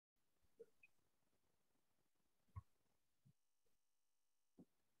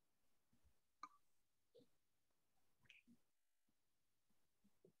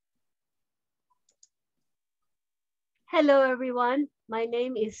Hello, everyone. My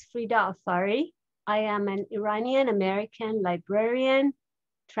name is Frida Afari. I am an Iranian-American librarian,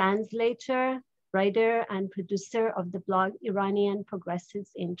 translator, writer, and producer of the blog Iranian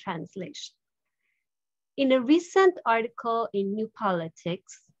Progressives in Translation. In a recent article in New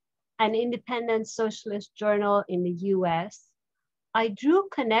Politics, an independent socialist journal in the US, I drew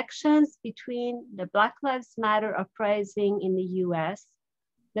connections between the Black Lives Matter uprising in the US,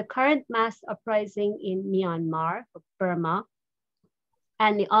 the current mass uprising in Myanmar, Burma,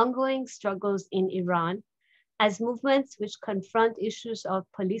 and the ongoing struggles in Iran as movements which confront issues of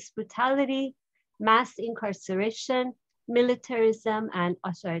police brutality, mass incarceration, militarism, and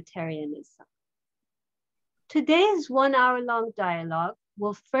authoritarianism. Today's 1 hour-long dialogue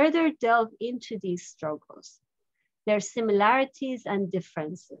will further delve into these struggles, their similarities and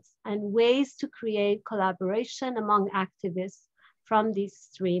differences, and ways to create collaboration among activists from these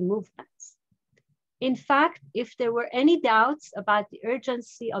three movements. In fact, if there were any doubts about the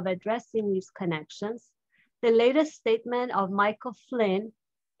urgency of addressing these connections, the latest statement of Michael Flynn,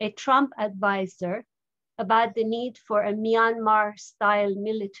 a Trump advisor, about the need for a Myanmar-style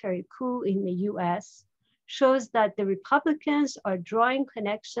military coup in the US shows that the Republicans are drawing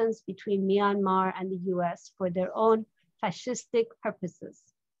connections between Myanmar and the US for their own fascistic purposes.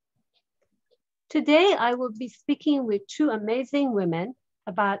 Today, I will be speaking with two amazing women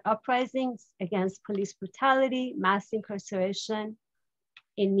about uprisings against police brutality, mass incarceration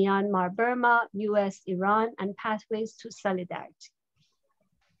in Myanmar, Burma, US, Iran, and pathways to solidarity.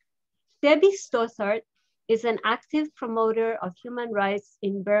 Debbie Stothard is an active promoter of human rights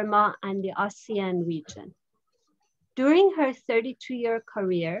in Burma and the ASEAN region. During her 32-year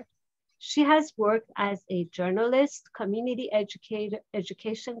career, she has worked as a journalist, community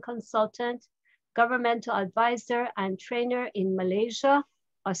education consultant, governmental advisor, and trainer in Malaysia,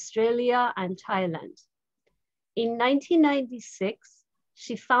 Australia, and Thailand. In 1996,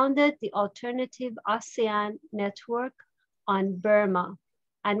 she founded the alternative ASEAN network on Burma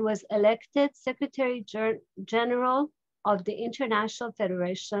and was elected Secretary General of the International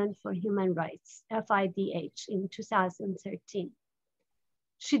Federation for Human Rights, FIDH, in 2013.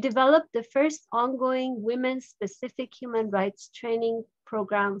 She developed the first ongoing women-specific human rights training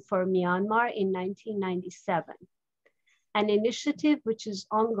program for Myanmar in 1997, an initiative which is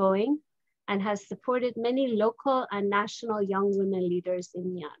ongoing and has supported many local and national young women leaders in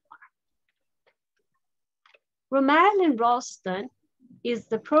Myanmar. Romarilyn Ralston is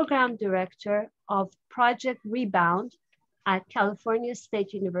the program director of Project Rebound at California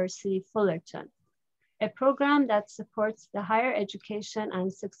State University, Fullerton, a program that supports the higher education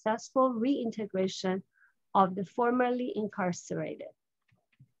and successful reintegration of the formerly incarcerated.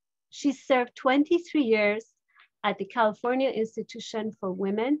 She served 23 years at the California Institution for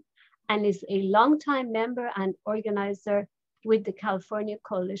Women and is a longtime member and organizer with the California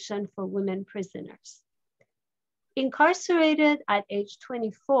Coalition for Women Prisoners. Incarcerated at age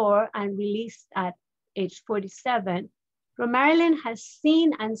 24 and released at age 47, Romarilyn has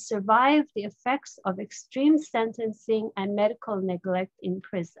seen and survived the effects of extreme sentencing and medical neglect in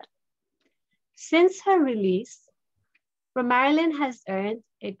prison. Since her release, Romarilyn has earned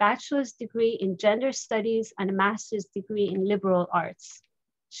a bachelor's degree in gender studies and a master's degree in liberal arts.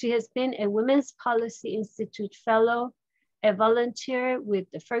 She has been a Women's Policy Institute fellow, a volunteer with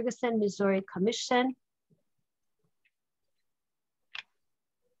the Ferguson, Missouri Commission,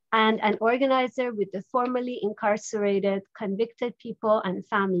 and an organizer with the formerly incarcerated Convicted People and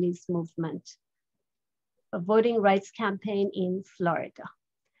Families Movement, a voting rights campaign in Florida.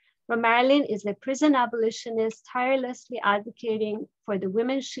 Romarilyn is a prison abolitionist tirelessly advocating for the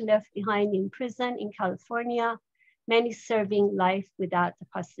women she left behind in prison in California, many serving life without the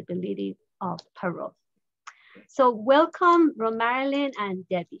possibility of parole. So welcome Romarilyn and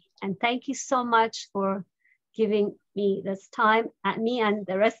Debbie, and thank you so much for giving me this time, at me and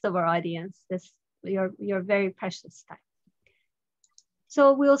the rest of our audience, your very precious time.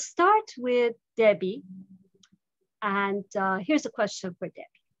 So we'll start with Debbie, and here's a question for Debbie.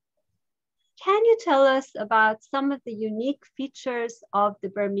 Can you tell us about some of the unique features of the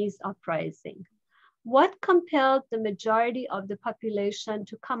Burmese uprising? What compelled the majority of the population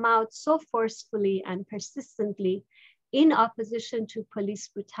to come out so forcefully and persistently in opposition to police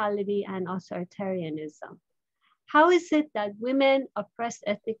brutality and authoritarianism? How is it that women, oppressed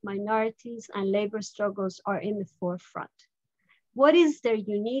ethnic minorities, and labor struggles are in the forefront? What is their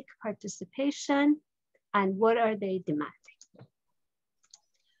unique participation, and what are they demanding?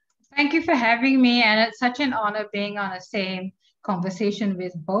 Thank you for having me, and it's such an honor being on the same conversation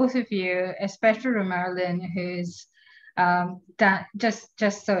with both of you, especially Romarilyn, who's That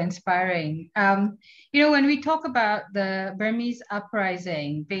just so inspiring. You know, when we talk about the Burmese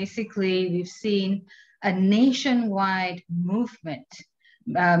uprising, basically we've seen a nationwide movement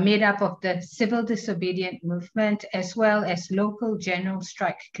made up of the civil disobedient movement as well as local general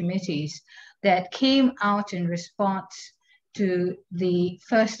strike committees that came out in response to the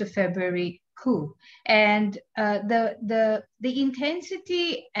 1st of February coup. And the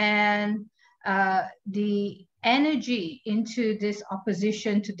intensity and the energy into this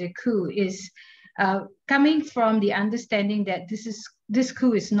opposition to the coup is coming from the understanding that this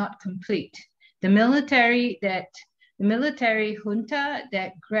coup is not complete. The military junta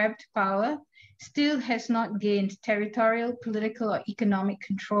that grabbed power still has not gained territorial, political, or economic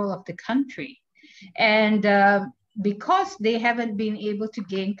control of the country. And because they haven't been able to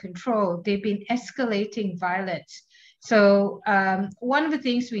gain control, they've been escalating violence. So one of the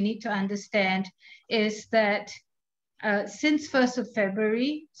things we need to understand is that since 1st of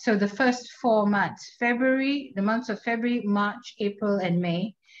February, so the first 4 months, the months of February, March, April, and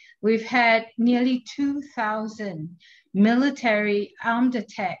May, we've had nearly 2,000 military armed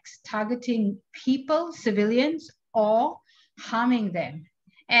attacks targeting people, civilians, or harming them.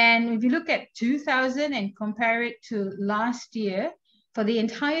 And if you look at 2000 and compare it to last year, for the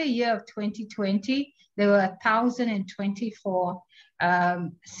entire year of 2020, there were 1,024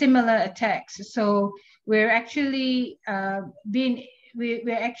 similar attacks. So we're actually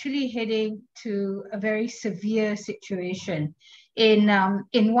we're actually heading to a very severe situation. In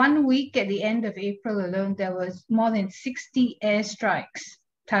 1 week, at the end of April alone, there was more than 60 airstrikes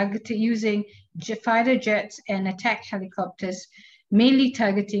targeted using fighter jets and attack helicopters, mainly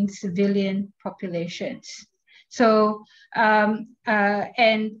targeting civilian populations. So last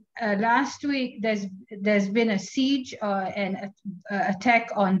week there's been a siege and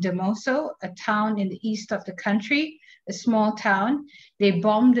attack on Demoso, a town in the east of the country, a small town. They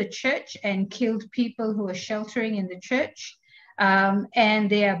bombed a church and killed people who were sheltering in the church. And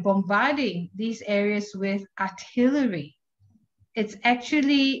they are bombarding these areas with artillery. It's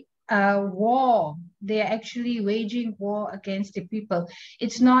actually a war. They are actually waging war against the people.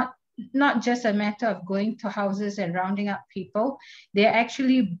 It's not just a matter of going to houses and rounding up people. They're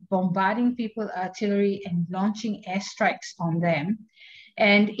actually bombarding people with artillery and launching airstrikes on them.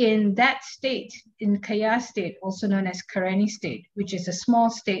 And in that state, in Kaya state, also known as Karenni state, which is a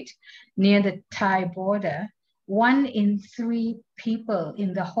small state near the Thai border, 1 in 3 people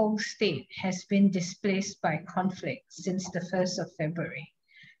in the whole state has been displaced by conflict since the 1st of February.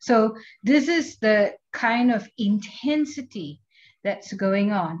 So this is the kind of intensity that's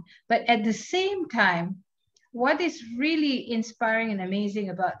going on. But at the same time, what is really inspiring and amazing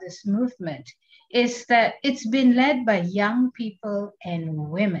about this movement is that it's been led by young people and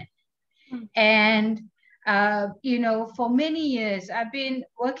women. And you know, for many years, I've been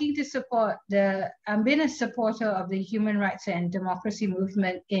working to support I've been a supporter of the human rights and democracy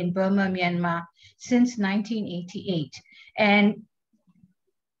movement in Burma, Myanmar since 1988. And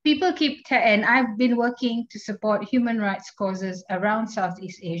people and I've been working to support human rights causes around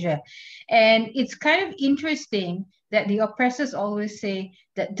Southeast Asia. And it's kind of interesting that the oppressors always say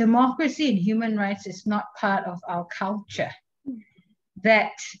that democracy and human rights is not part of our culture.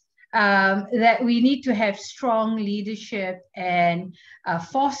 That we need to have strong leadership and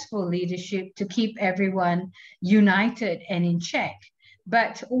forceful leadership to keep everyone united and in check.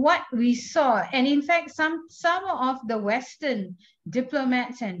 But what we saw, and in fact, some of the Western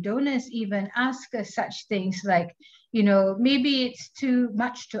diplomats and donors even ask us such things like, you know, maybe it's too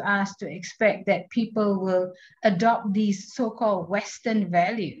much to ask to expect that people will adopt these so-called Western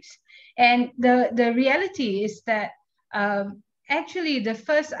values. And the reality is that actually, the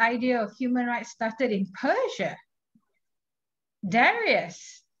first idea of human rights started in Persia.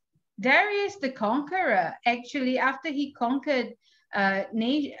 Darius the Conqueror, actually, after he conquered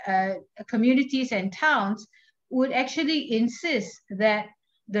communities and towns, would actually insist that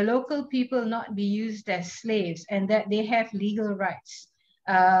the local people not be used as slaves and that they have legal rights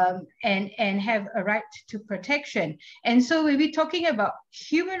and have a right to protection. And so when we're talking about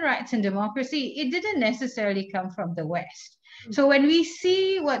human rights and democracy, it didn't necessarily come from the West. So when we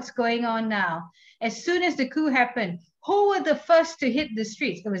see what's going on now, as soon as the coup happened, who were the first to hit the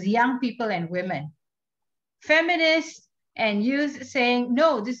streets? It was young people and women, feminists and youth saying,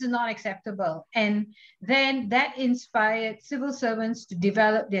 no, this is not acceptable. And then that inspired civil servants to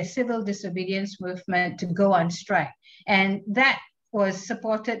develop their civil disobedience movement to go on strike. And that was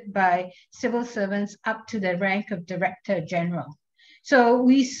supported by civil servants up to the rank of Director General. So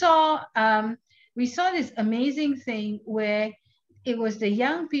we saw this amazing thing where it was the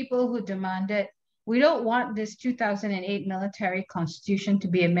young people who demanded we don't want this 2008 military constitution to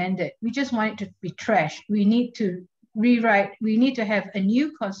be amended. We just want it to be trashed. We need to rewrite, we need to have a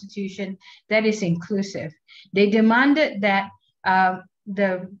new constitution that is inclusive. They demanded that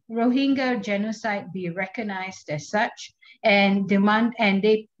the Rohingya genocide be recognized as such, and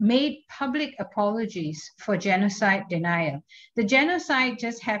they made public apologies for genocide denial. The genocide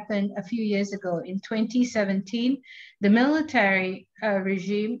just happened a few years ago in 2017. The military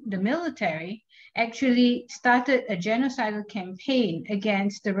actually started a genocidal campaign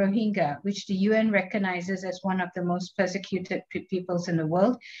against the Rohingya, which the UN recognizes as one of the most persecuted peoples in the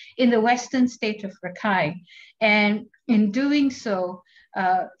world, in the western state of Rakhine. And in doing so,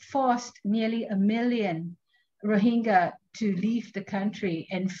 forced nearly 1 million Rohingya to leave the country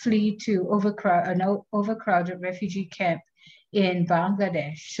and flee to an overcrowded refugee camp in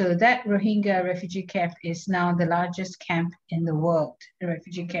Bangladesh. So that Rohingya refugee camp is now the largest camp in the world, the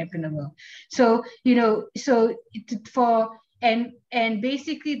refugee camp in the world. So, and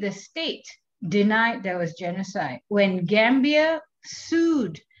basically the state denied there was genocide. When Gambia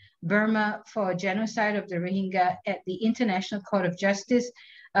sued Burma for genocide of the Rohingya at the International Court of Justice,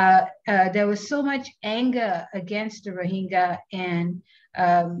 there was so much anger against the Rohingya and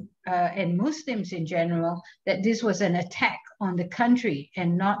Muslims in general that this was an attack on the country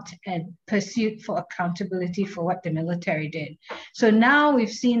and not a pursuit for accountability for what the military did. So now we've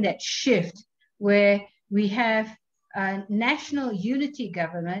seen that shift where we have a national unity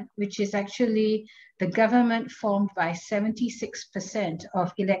government, which is actually the government formed by 76%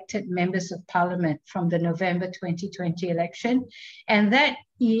 of elected members of parliament from the November 2020 election. And that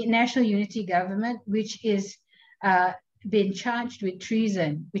national unity government, which is been charged with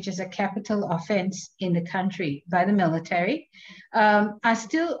treason, which is a capital offense in the country by the military, are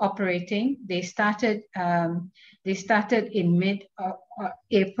still operating. They started in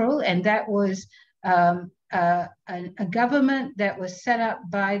mid-April, and that was a government that was set up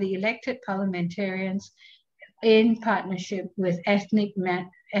by the elected parliamentarians in partnership with ethnic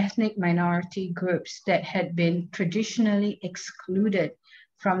minority groups that had been traditionally excluded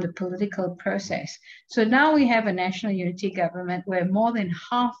from the political process. So now we have a national unity government where more than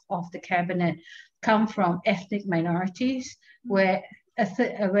half of the cabinet come from ethnic minorities, where a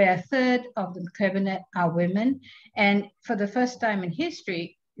third of the cabinet are women. And for the first time in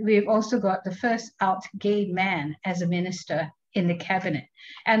history, we've also got the first out gay man as a minister in the cabinet.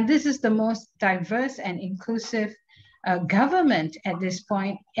 And this is the most diverse and inclusive government at this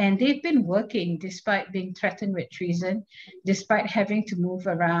point, and they've been working despite being threatened with treason, despite having to move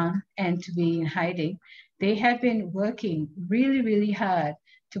around and to be in hiding. They have been working really, really hard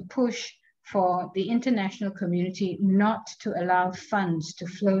to push for the international community not to allow funds to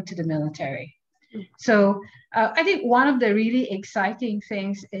flow to the military. So I think one of the really exciting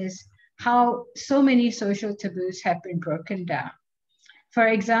things is how so many social taboos have been broken down. For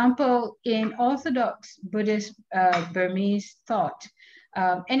example, in Orthodox Buddhist Burmese thought,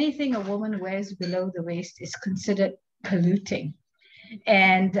 anything a woman wears below the waist is considered polluting.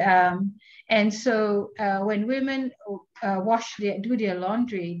 And so when women do their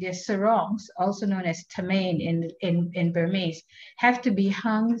laundry, their sarongs, also known as tamain in Burmese, have to be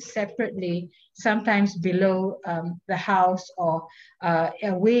hung separately, sometimes below the house or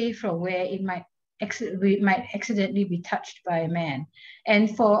away from where it might accidentally be touched by a man.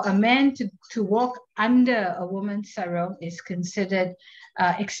 And for a man to walk under a woman's sarong is considered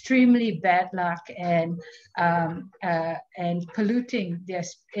extremely bad luck and polluting,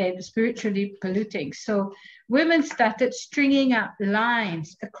 spiritually polluting. So women started stringing up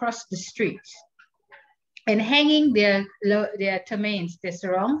lines across the streets and hanging their tamains, their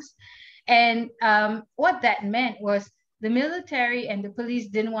sarongs. And what that meant was the military and the police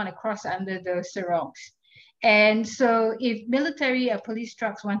didn't want to cross under those sarongs. And so if military or police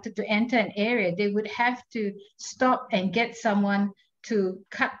trucks wanted to enter an area, they would have to stop and get someone to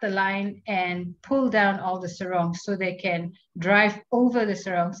cut the line and pull down all the sarongs so they can drive over the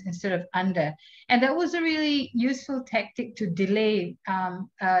sarongs instead of under. And that was a really useful tactic to delay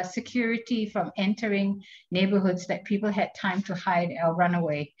security from entering neighborhoods that people had time to hide or run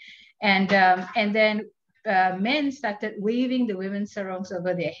away. And then men started waving the women's sarongs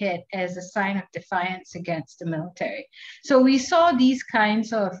over their head as a sign of defiance against the military. So we saw these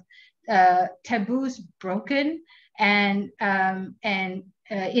kinds of taboos broken, and in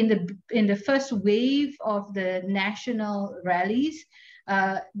the first wave of the national rallies,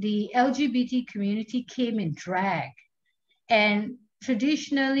 the LGBT community came in drag, and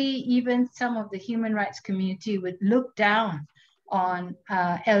traditionally, even some of the human rights community would look down on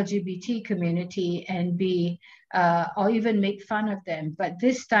LGBT community and be or even make fun of them. But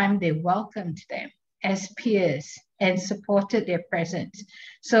this time they welcomed them as peers and supported their presence.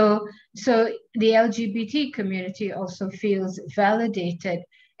 So the LGBT community also feels validated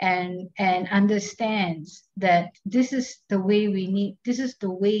and understands that this is the way we need, this is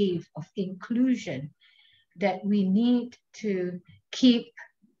the wave of inclusion that we need to keep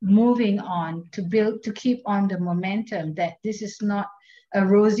moving on, to build, to keep on the momentum, that this is not a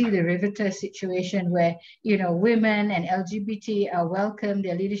Rosie the Riveter situation where, you know, women and LGBT are welcome,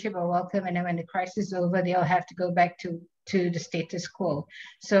 their leadership are welcome, and then when the crisis is over, they all have to go back to the status quo.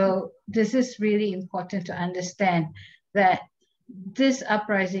 So this is really important to understand that this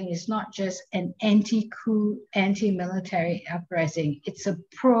uprising is not just an anti-coup, anti-military uprising. It's a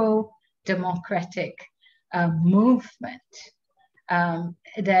pro-democratic movement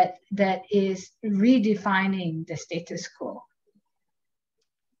that is redefining the status quo.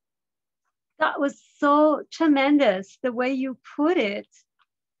 That was so tremendous, the way you put it,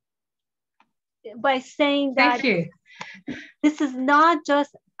 by saying that this is not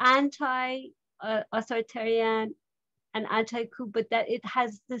just anti-authoritarian and anti-coup, but that it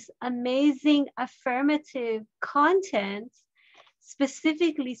has this amazing affirmative content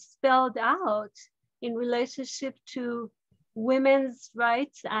specifically spelled out in relationship to women's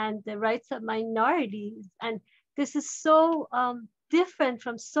rights and the rights of minorities. And this is so different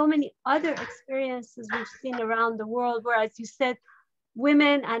from so many other experiences we've seen around the world, where, as you said,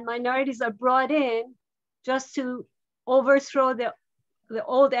 women and minorities are brought in just to overthrow the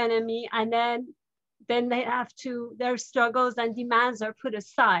old enemy, and then they have to, their struggles and demands are put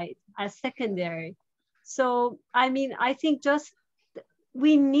aside as secondary. So, I mean, I think just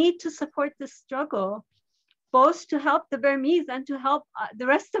we need to support this struggle, both to help the Burmese and to help the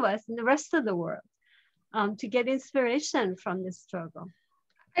rest of us and the rest of the world to get inspiration from this struggle.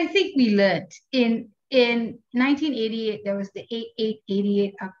 I think we learned in 1988, there was the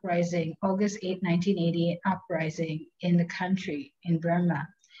 88 uprising, August 8, 1988 uprising in the country, in Burma.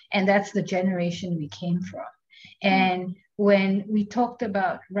 And that's the generation we came from. And when we talked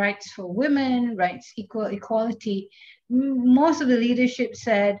about rights for women, rights, equality, most of the leadership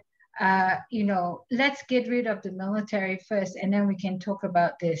said, you know, let's get rid of the military first, and then we can talk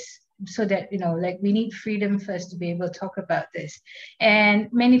about this. So that, you know, like, we need freedom first to be able to talk about this. And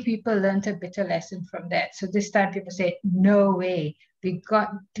many people learned a bitter lesson from that. So this time people say, no way, we've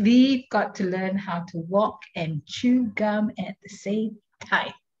got to learn how to walk and chew gum at the same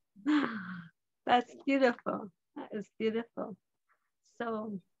time. That's beautiful. That is beautiful.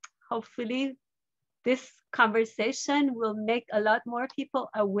 So hopefully this conversation will make a lot more people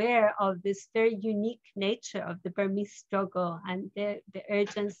aware of this very unique nature of the Burmese struggle and the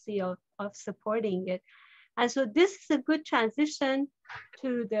urgency of supporting it. And so this is a good transition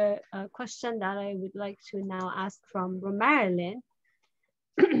to the question that I would like to now ask from Marilyn,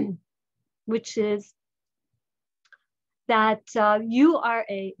 which is that you are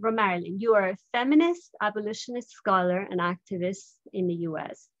a feminist, abolitionist scholar and activist in the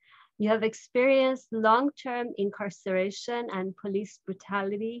US. You have experienced long-term incarceration and police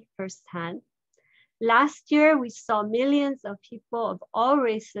brutality firsthand. Last year, we saw millions of people of all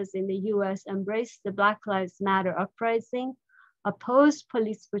races in the US embrace the Black Lives Matter uprising, oppose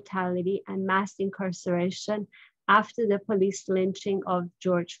police brutality and mass incarceration after the police lynching of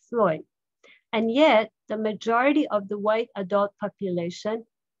George Floyd. And yet, the majority of the white adult population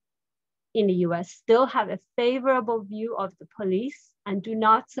in the US still have a favorable view of the police and do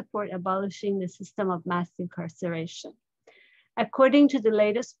not support abolishing the system of mass incarceration. According to the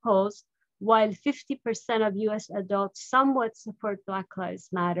latest polls, while 50% of US adults somewhat support Black Lives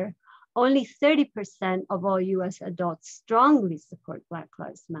Matter, only 30% of all US adults strongly support Black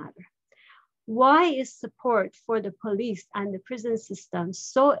Lives Matter. Why is support for the police and the prison system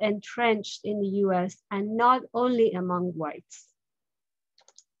so entrenched in the US and not only among whites?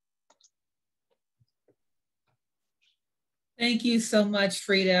 Thank you so much,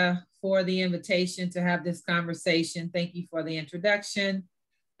 Frida, for the invitation to have this conversation. Thank you for the introduction.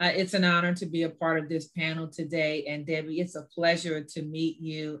 It's an honor to be a part of this panel today. And Debbie, it's a pleasure to meet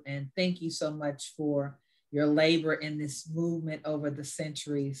you. And thank you so much for your labor in this movement over the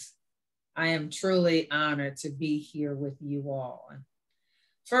centuries. I am truly honored to be here with you all.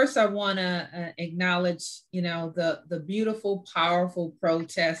 First, I want to acknowledge, you know, the beautiful, powerful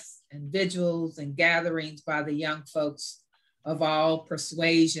protests and vigils and gatherings by the young folks of all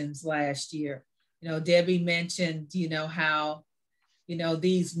persuasions last year. You know, Debbie mentioned, you know, how, you know,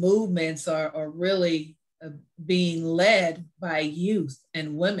 these movements are really being led by youth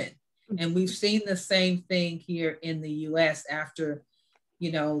and women. And we've seen the same thing here in the US after,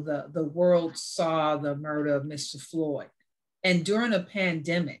 you know, the world saw the murder of Mr. Floyd. And during a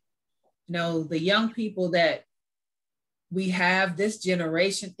pandemic, you know, the young people that we have, this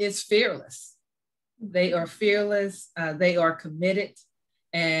generation is fearless. They are fearless, they are committed,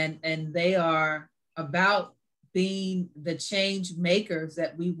 and they are about being the change makers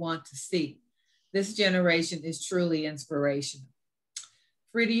that we want to see. This generation is truly inspirational.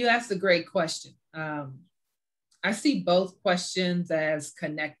 Frida, you asked a great question. I see both questions as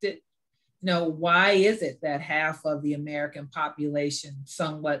connected. You know, why is it that half of the American population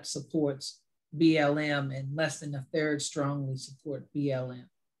somewhat supports BLM and less than a third strongly support BLM?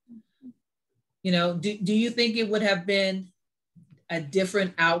 You know, do you think it would have been a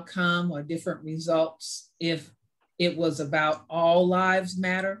different outcome or different results if it was about all lives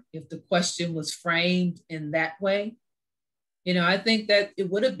matter, if the question was framed in that way? You know, I think that it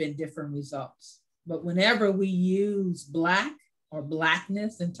would have been different results. But whenever we use Black or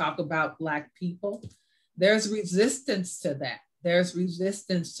Blackness and talk about Black people, there's resistance to that. There's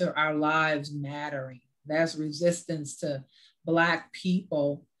resistance to our lives mattering. There's resistance to Black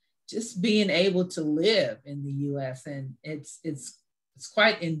people just being able to live in the US. And it's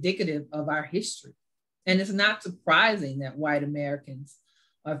quite indicative of our history. And it's not surprising that white Americans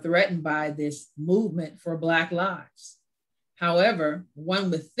are threatened by this movement for Black lives. However,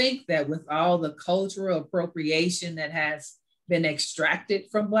 one would think that with all the cultural appropriation that has been extracted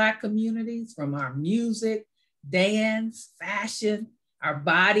from Black communities, from our music, dance, fashion, our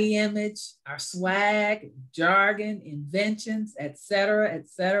body image, our swag, jargon, inventions, et cetera,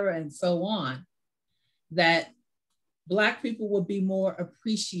 and so on, that Black people would be more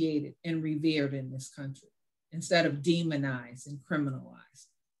appreciated and revered in this country instead of demonized and criminalized.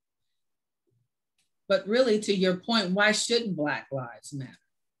 But really, to your point, why shouldn't Black lives matter?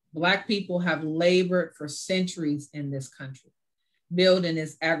 Black people have labored for centuries in this country, building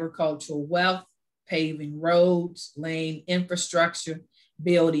its agricultural wealth, paving roads, laying infrastructure,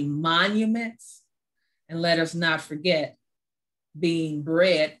 building monuments, and let us not forget, being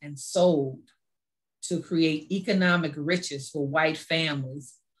bred and sold to create economic riches for white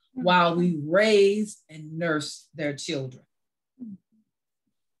families while we raise and nurse their children.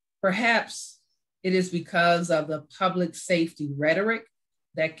 Perhaps it is because of the public safety rhetoric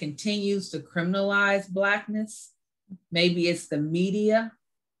that continues to criminalize Blackness. Maybe it's the media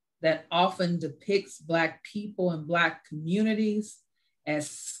that often depicts Black people and Black communities as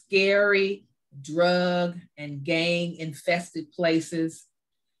scary, drug and gang infested places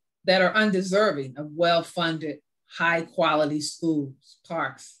that are undeserving of well-funded, high-quality schools,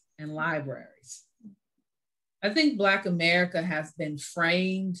 parks, and libraries. I think Black America has been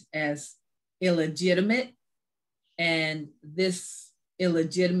framed as illegitimate, and this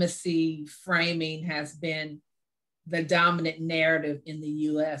illegitimacy framing has been the dominant narrative in the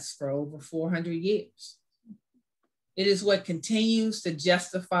US for over 400 years. It is what continues to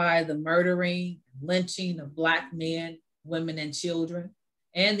justify the murdering, lynching of Black men, women, and children,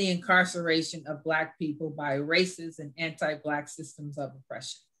 and the incarceration of Black people by racist and anti-Black systems of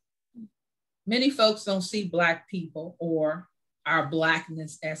oppression. Many folks don't see Black people or our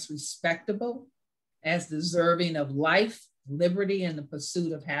Blackness as respectable, as deserving of life, liberty, and the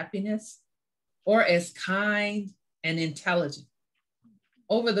pursuit of happiness, or as kind and intelligent.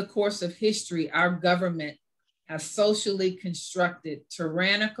 Over the course of history, our government has socially constructed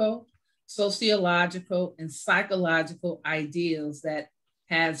tyrannical, sociological, and psychological ideals that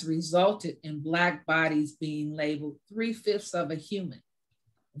has resulted in Black bodies being labeled 3/5 of a human,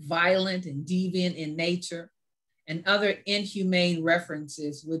 violent and deviant in nature, and other inhumane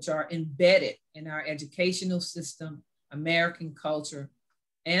references which are embedded in our educational system, American culture,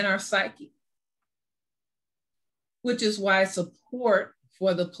 and our psyche. Which is why support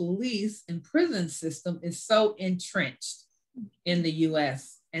for the police and prison system is so entrenched in the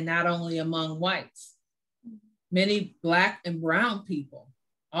US, and not only among whites. Many Black and brown people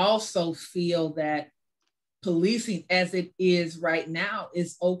also feel that policing as it is right now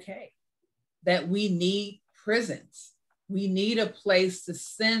is okay, that we need prisons. We need a place to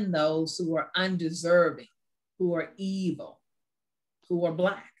send those who are undeserving, who are evil, who are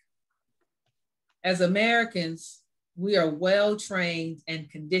Black. As Americans, we are well trained and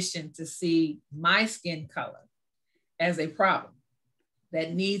conditioned to see my skin color as a problem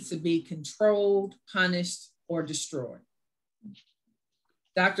that needs to be controlled, punished, or destroyed.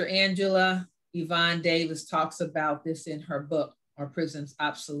 Dr. Angela Yvonne Davis talks about this in her book, Are Prisons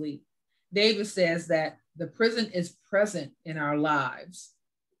Obsolete? Davis says that the prison is present in our lives,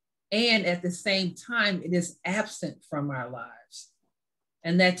 and at the same time, it is absent from our lives.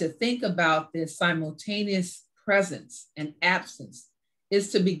 And that to think about this simultaneous presence and absence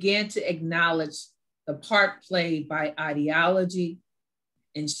is to begin to acknowledge the part played by ideology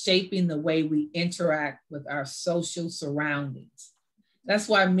in shaping the way we interact with our social surroundings. That's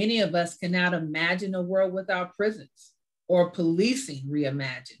why many of us cannot imagine a world without prisons or policing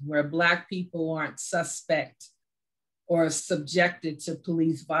reimagined, where Black people aren't suspect or subjected to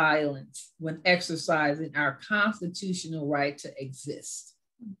police violence when exercising our constitutional right to exist.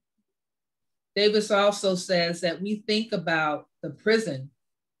 Davis also says that we think about the prison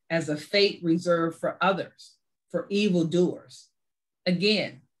as a fate reserved for others, for evildoers.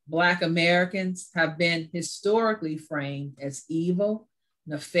 Again, Black Americans have been historically framed as evil,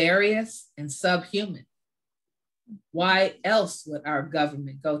 nefarious, and subhuman. Why else would our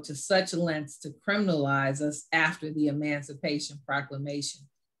government go to such lengths to criminalize us after the Emancipation Proclamation?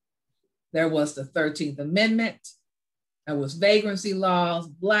 There was the 13th Amendment, there was vagrancy laws,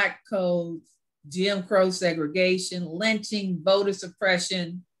 Black codes, Jim Crow segregation, lynching, voter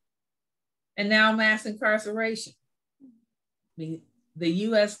suppression, and now mass incarceration. The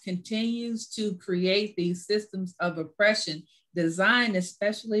US continues to create these systems of oppression designed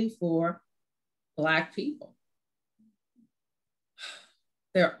especially for Black people.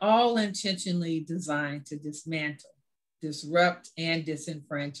 They're all intentionally designed to dismantle, disrupt, and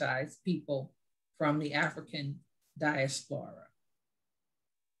disenfranchise people from the African diaspora.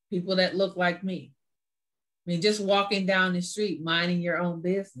 People that look like me. I mean, just walking down the street, minding your own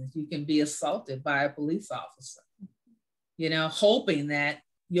business, you can be assaulted by a police officer, you know, hoping that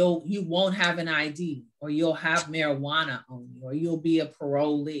you won't have an ID, or you'll have marijuana on you, or you'll be a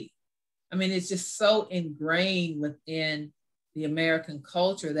parolee. I mean, it's just so ingrained within the American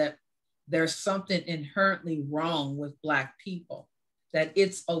culture that there's something inherently wrong with Black people, that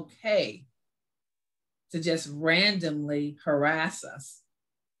it's okay to just randomly harass us.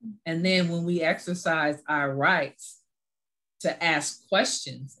 And then when we exercise our rights to ask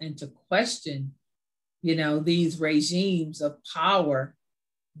questions and to question, you know, these regimes of power,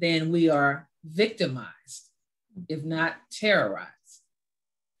 then we are victimized, if not terrorized.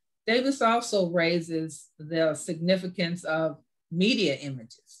 Davis also raises the significance of media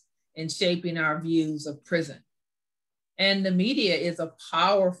images in shaping our views of prison. And the media is a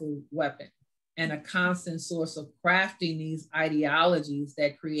powerful weapon and a constant source of crafting these ideologies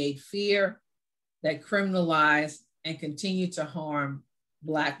that create fear, that criminalize, and continue to harm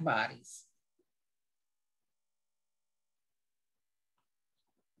Black bodies.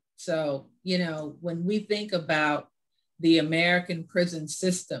 So, you know, when we think about the American prison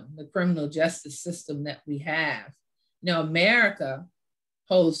system, the criminal justice system that we have, you know, America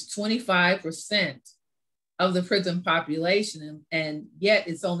holds 25% of the prison population, and yet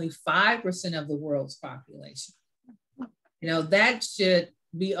it's only 5% of the world's population. You know, that should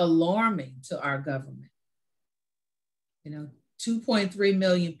be alarming to our government. You know, 2.3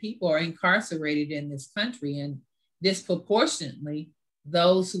 million people are incarcerated in this country, and disproportionately,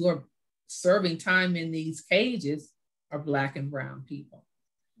 those who are serving time in these cages are Black and brown people.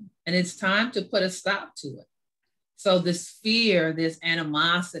 And it's time to put a stop to it. So this fear, this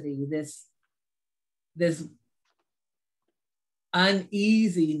animosity, this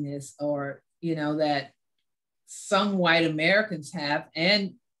uneasiness, or, you know, that some white Americans have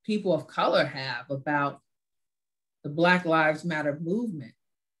and people of color have about the Black Lives Matter movement,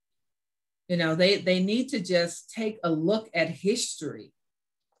 you know, they need to just take a look at history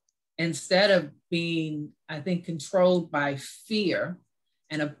instead of being, I think, controlled by fear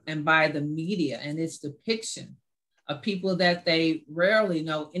and by the media and its depiction of people that they rarely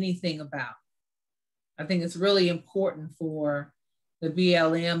know anything about. I think it's really important for the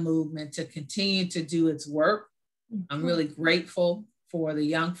BLM movement to continue to do its work. I'm really grateful for the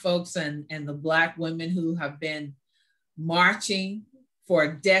young folks and the Black women who have been marching for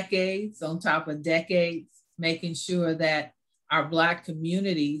decades on top of decades, making sure that our Black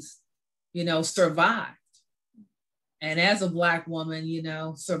communities, you know, survived. And as a Black woman, you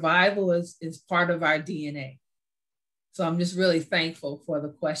know, survival is part of our DNA. So I'm just really thankful for the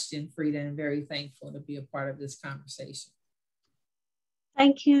question, Frida, and very thankful to be a part of this conversation.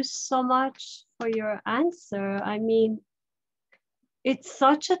 Thank you so much for your answer. I mean, it's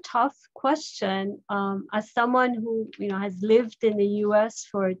such a tough question. As someone who, you know, has lived in the US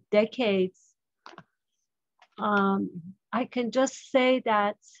for decades, I can just say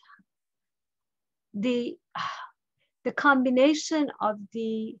that the combination of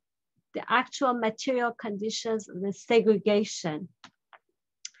the actual material conditions of the segregation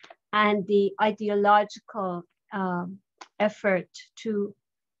and the ideological effort to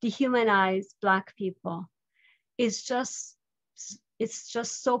dehumanize Black people is just it's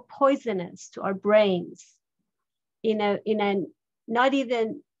just so poisonous to our brains in a not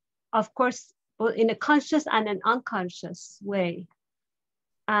even, of course, in a conscious and an unconscious way.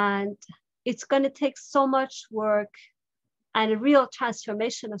 And it's going to take so much work and a real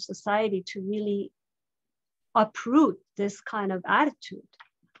transformation of society to really uproot this kind of attitude.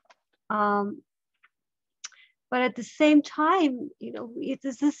 But at the same time, you know,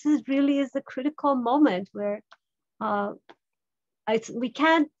 this is really is a critical moment where we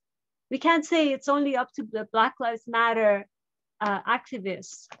can't say it's only up to the Black Lives Matter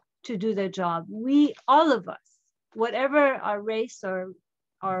activists to do their job. We, all of us, whatever our race or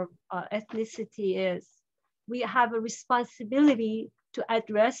our ethnicity is, we have a responsibility to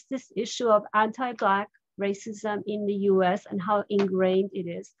address this issue of anti-Black racism in the US and how ingrained it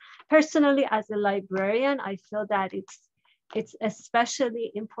is. Personally, as a librarian, I feel that it's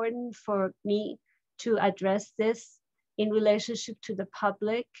especially important for me to address this in relationship to the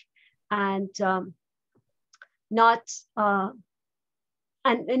public and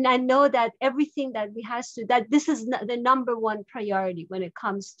and I know that everything that we have to, that this is the number one priority when it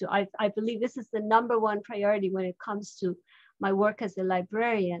comes to, I believe this is the number one priority when it comes to my work as a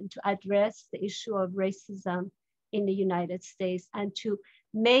librarian, to address the issue of racism in the United States and to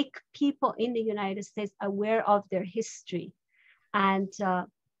make people in the United States aware of their history. And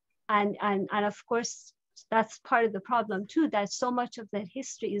of course, that's part of the problem too, that so much of that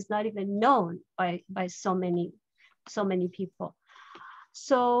history is not even known by so many people.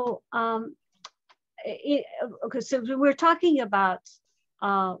 So okay, so we're talking about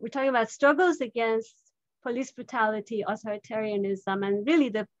struggles against police brutality, authoritarianism, and really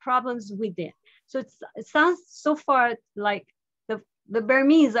the problems within. So it sounds so far like the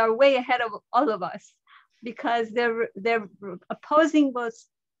Burmese are way ahead of all of us because they're opposing both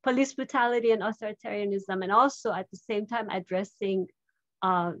police brutality and authoritarianism, and also at the same time addressing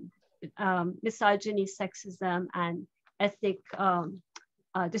misogyny, sexism, and ethnic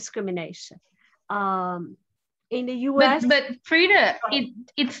discrimination. In the US, but Frida,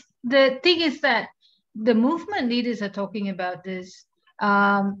 it's the thing is that the movement leaders are talking about this.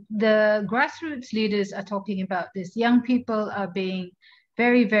 The grassroots leaders are talking about this. Young people are being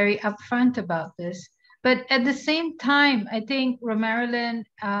very, very upfront about this. But at the same time, I think, Romarilyn,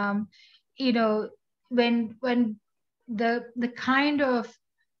 you know, when the kind of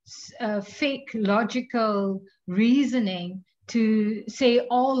fake logical reasoning to say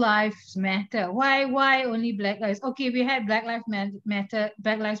all lives matter. Why only Black lives? Okay, we had Black Lives Matter.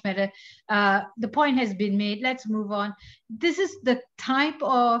 The point has been made. Let's move on. This is the type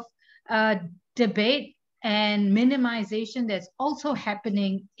of debate and minimization that's also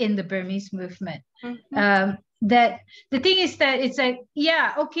happening in the Burmese movement. Mm-hmm. That the thing is that it's like,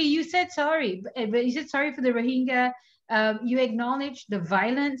 yeah, okay, you said sorry, but you said sorry for the Rohingya. You acknowledge the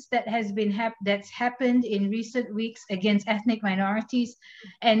violence that has been that's happened in recent weeks against ethnic minorities,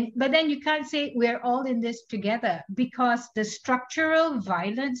 but then you can't say we're all in this together, because the structural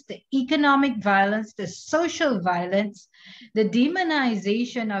violence, the economic violence, the social violence, the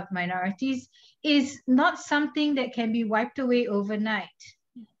demonization of minorities is not something that can be wiped away overnight.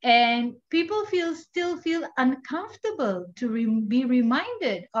 And people still feel uncomfortable to be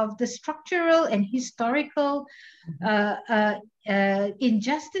reminded of the structural and historical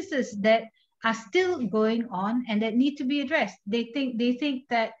injustices that are still going on and that need to be addressed. They think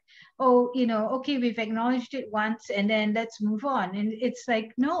that, oh, you know, okay, we've acknowledged it once and then let's move on. And it's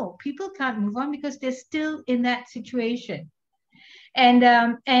like, no, people can't move on because they're still in that situation. And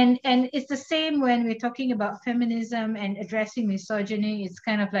it's the same when we're talking about feminism and addressing misogyny. It's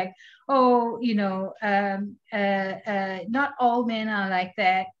kind of like, oh, you know, not all men are like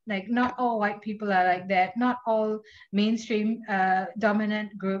that. Like, not all white people are like that. Not all mainstream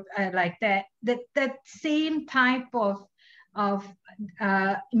dominant group are like that. That same type of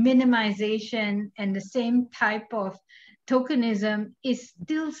minimization and the same type of tokenism is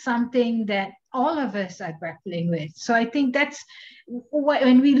still something that all of us are grappling with. So I think that's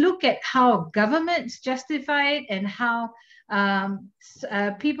when we look at how governments justify it and how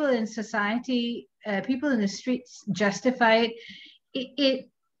people in society, people in the streets justify it,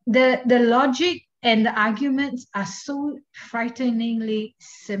 the logic and the arguments are so frighteningly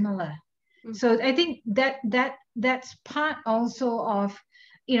similar. Mm-hmm. So I think that's part also of,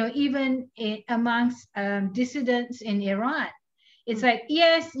 you know, even amongst dissidents in Iran, it's like,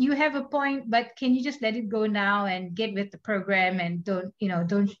 yes, you have a point, but can you just let it go now and get with the program and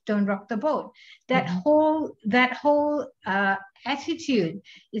don't rock the boat? That whole attitude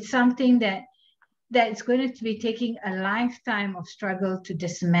is something that that it's going to be taking a lifetime of struggle to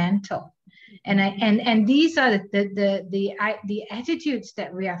dismantle. And these are the attitudes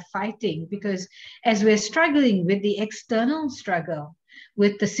that we are fighting, because as we're struggling with the external struggle,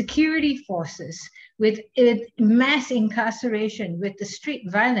 with the security forces, with mass incarceration, with the street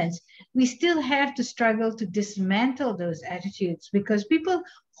violence, we still have to struggle to dismantle those attitudes, because people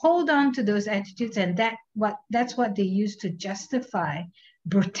hold on to those attitudes, and that's what they use to justify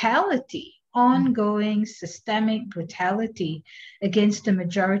brutality, ongoing systemic brutality against the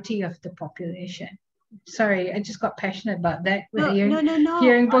majority of the population. Sorry, I just got passionate about that.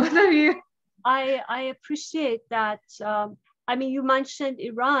 Hearing both of you. I appreciate that. I mean, you mentioned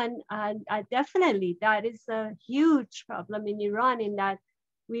Iran, and definitely that is a huge problem in Iran, in that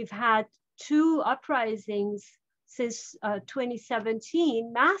we've had 2 uprisings since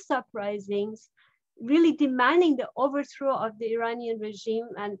 2017, mass uprisings, really demanding the overthrow of the Iranian regime.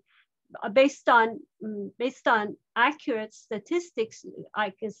 And based on accurate statistics,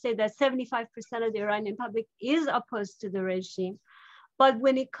 I can say that 75% of the Iranian public is opposed to the regime. But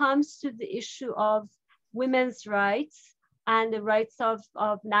when it comes to the issue of women's rights and the rights of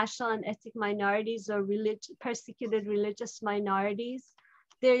national and ethnic minorities or persecuted religious minorities,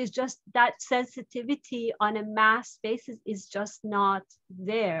 there is just that sensitivity on a mass basis is just not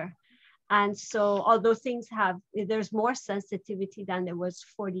there. And so although there's more sensitivity than there was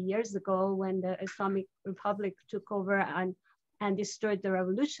 40 years ago when the Islamic Republic took over and destroyed the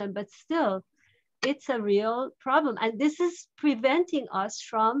revolution, but still, it's a real problem. And this is preventing us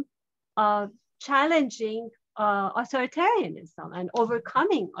from challenging authoritarianism and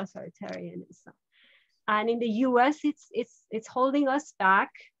overcoming authoritarianism. And in the US, it's holding us back.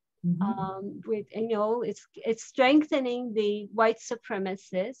 With, it's strengthening the white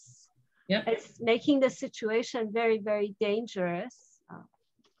supremacists. Yep. It's making the situation very, very dangerous.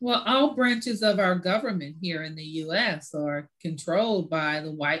 Well, all branches of our government here in the US are controlled by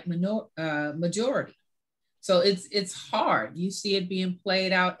the white majority. So it's hard. You see it being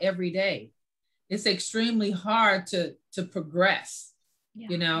played out every day. It's extremely hard to progress,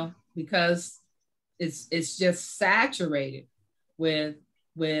 because it's just saturated with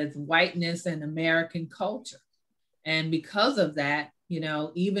whiteness and American culture. And because of that,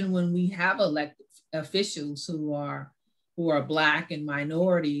 even when we have elected officials who are Black and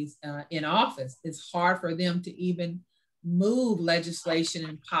minorities in office, it's hard for them to even move legislation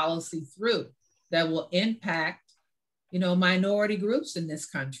and policy through that will impact, minority groups in this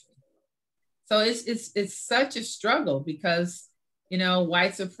country. So it's such a struggle, because,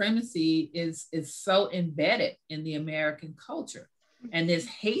 white supremacy is so embedded in the American culture, and this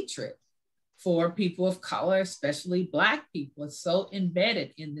hatred for people of color, especially Black people, is so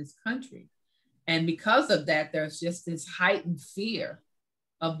embedded in this country. And because of that, there's just this heightened fear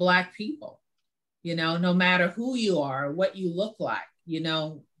of Black people, no matter who you are, or what you look like,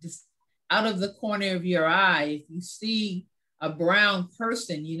 just out of the corner of your eye, if you see a brown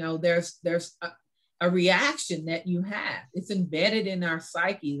person, there's a reaction that you have. It's embedded in our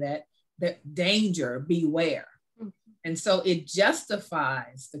psyche that danger, beware. And so it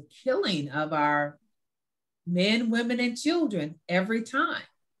justifies the killing of our men, women, and children every time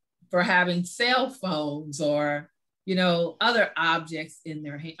for having cell phones or, other objects in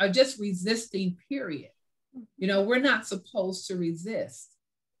their hand, or just resisting, period. We're not supposed to resist.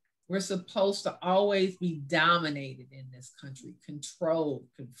 We're supposed to always be dominated in this country, controlled,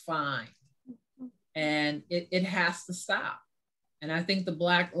 confined. And it has to stop. And I think the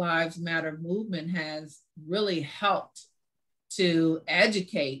Black Lives Matter movement has really helped to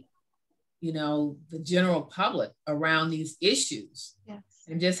educate, the general public around these issues. Yes.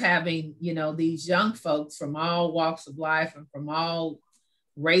 And just having, these young folks from all walks of life and from all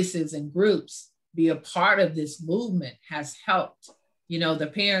races and groups be a part of this movement has helped,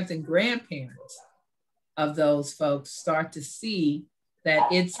 the parents and grandparents of those folks start to see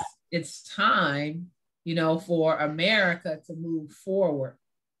that it's time, for America to move forward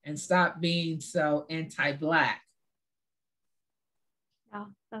and stop being so anti-Black. Yeah,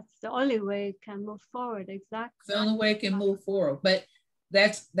 that's the only way it can move forward. Exactly. It's the only way it can move forward. But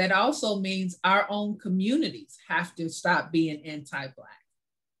that also means our own communities have to stop being anti-Black.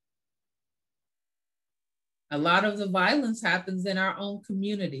 A lot of the violence happens in our own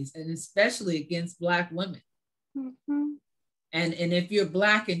communities, and especially against Black women. Mm-hmm. And if you're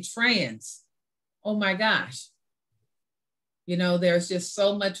Black and trans, oh my gosh, there's just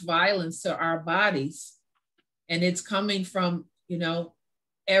so much violence to our bodies, and it's coming from,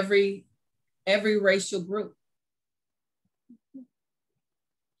 every racial group.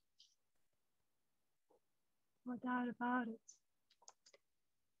 No doubt about it.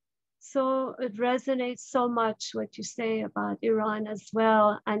 So it resonates so much what you say about Iran as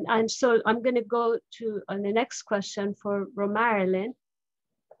well. And so I'm going to go to the next question for Romarilyn,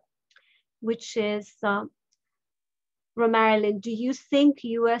 which is, Romarilyn, do you think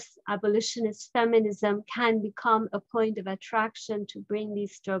US abolitionist feminism can become a point of attraction to bring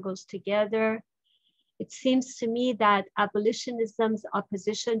these struggles together? It seems to me that abolitionism's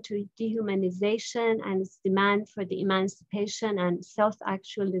opposition to dehumanization and its demand for the emancipation and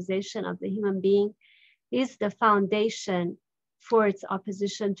self-actualization of the human being is the foundation for its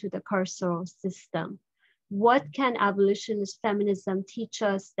opposition to the carceral system. What can abolitionist feminism teach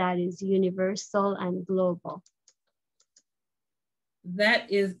us that is universal and global?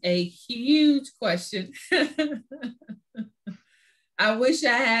 That is a huge question. I wish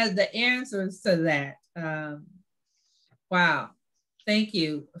I had the answers to that. Wow. Thank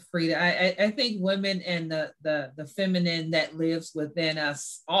you, Frida. I think women and the feminine that lives within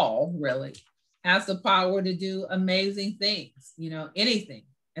us all really has the power to do amazing things, you know, anything,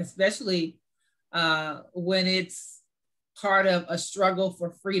 especially when it's part of a struggle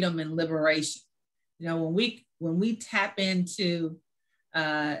for freedom and liberation. You know, when we tap into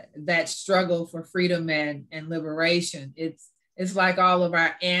that struggle for freedom and liberation, it's like all of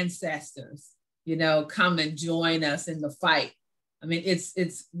our ancestors, you know, come and join us in the fight. I mean,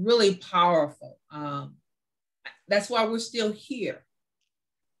 it's really powerful. That's why we're still here.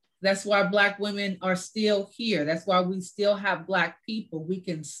 That's why Black women are still here. That's why we still have Black people. We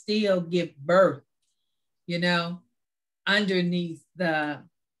can still give birth, you know, underneath the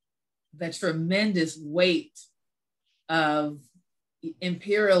tremendous weight of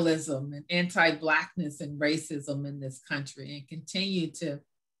imperialism and anti-Blackness and racism in this country, and continue to,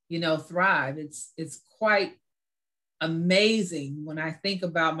 you know, thrive. It's quite amazing when I think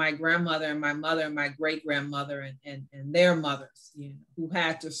about my grandmother and my mother and my great-grandmother and their mothers, you know, who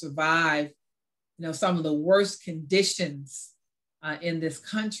had to survive, you know, some of the worst conditions in this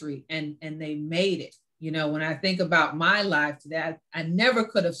country, and they made it. You know, when I think about my life today, I never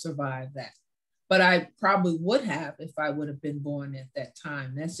could have survived that. But I probably would have if I would have been born at that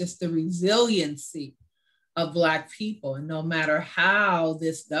time. That's just the resiliency of Black people. And no matter how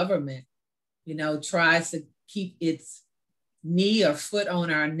this government, you know, tries to keep its knee or foot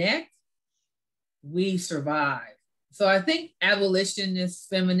on our neck, we survive. So I think abolitionist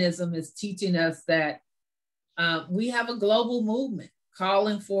feminism is teaching us that we have a global movement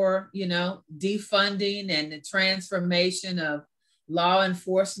calling for, you know, defunding and the transformation of law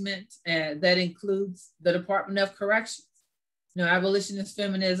enforcement, that includes the Department of Corrections. You know, abolitionist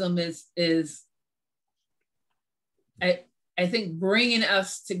feminism is I think bringing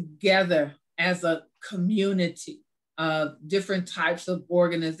us together as a community of different types of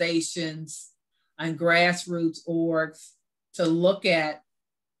organizations and grassroots orgs to look at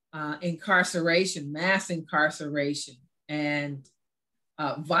incarceration, mass incarceration, and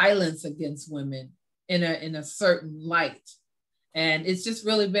violence against women in a certain light. And it's just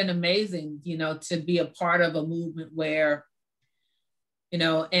really been amazing, you know, to be a part of a movement where, you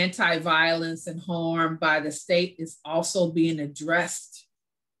know, anti-violence and harm by the state is also being addressed,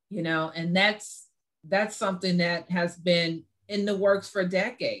 you know, and that's something that has been in the works for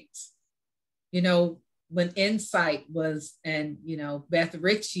decades. You know, when Insight was, and, you know, Beth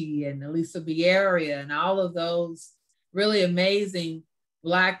Ritchie and Elisa Vieira and all of those really amazing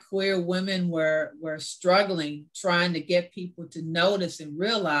Black queer women were struggling, trying to get people to notice and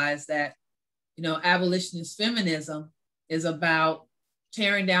realize that, you know, abolitionist feminism is about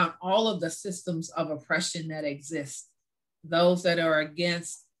tearing down all of the systems of oppression that exist. Those that are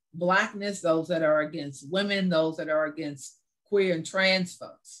against Blackness, those that are against women, those that are against queer and trans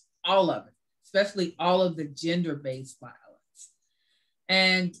folks, all of it, especially all of the gender-based violence.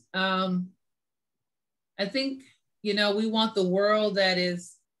 And I think, you know, we want the world that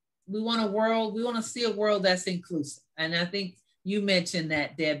is, we want to see a world that's inclusive. And I think you mentioned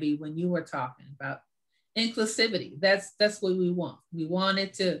that, Debbie, when you were talking about inclusivity. That's what we want. We want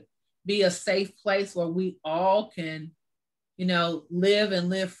it to be a safe place where we all can, you know,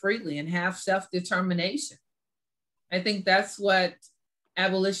 live freely and have self-determination. I think that's what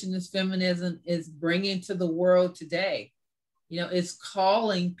abolitionist feminism is bringing to the world today. You know, it's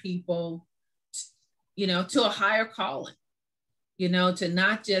calling people, you know, to a higher calling, you know, to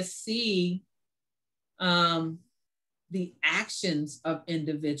not just see the actions of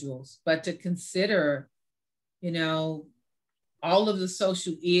individuals, but to consider, you know, all of the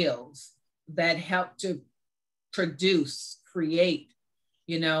social ills that help to create,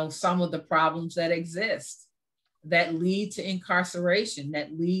 you know, some of the problems that exist, that lead to incarceration,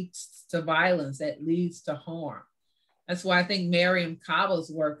 that leads to violence, that leads to harm. That's why I think Miriam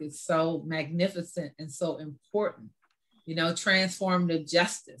Kaba's work is so magnificent and so important. You know, transformative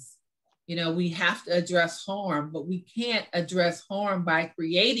justice. You know, we have to address harm, but we can't address harm by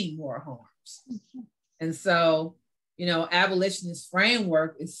creating more harms. And so, you know, abolitionist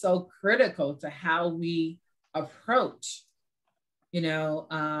framework is so critical to how we approach, you know,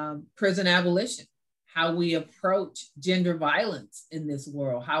 prison abolition, how we approach gender violence in this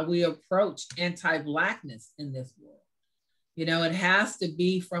world, how we approach anti-Blackness in this world. You know, it has to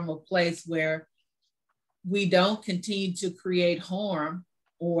be from a place where we don't continue to create harm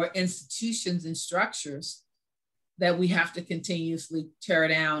or institutions and structures that we have to continuously tear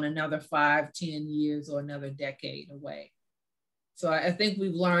down another 5, 10 years or another decade away. So I think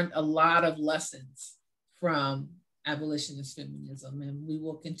we've learned a lot of lessons from abolitionist feminism, and we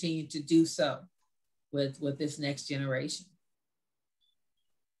will continue to do so with this next generation.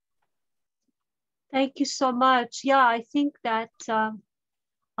 Thank you so much. Yeah, I think that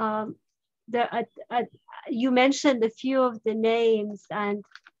you mentioned a few of the names, and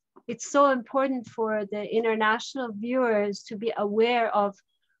it's so important for the international viewers to be aware of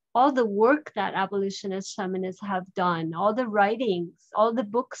all the work that abolitionist feminists have done, all the writings, all the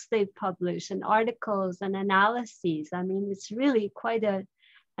books they've published, and articles and analyses. I mean, it's really quite an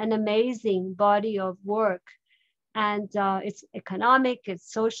amazing body of work. And it's economic,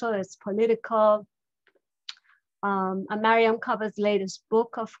 it's social, it's political. Mariam Kaba's latest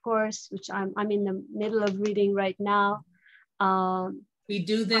book, of course, which I'm in the middle of reading right now. We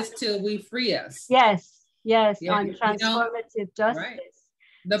do this till we free us. Yes, yes, yeah, on transformative justice. Right.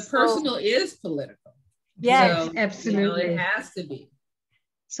 The personal is political. Yes, so, absolutely. You know, it has to be.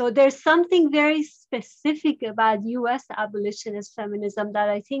 So there's something very specific about US abolitionist feminism that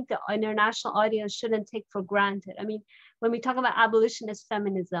I think the international audience shouldn't take for granted. I mean, when we talk about abolitionist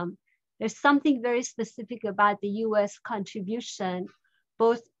feminism, there's something very specific about the US contribution,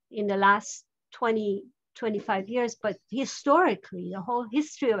 both in the last 20, 25 years, but historically, the whole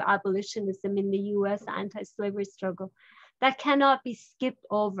history of abolitionism in the US anti-slavery struggle, that cannot be skipped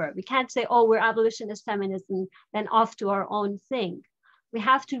over. We can't say, oh, we're abolitionist feminism, then off to our own thing. We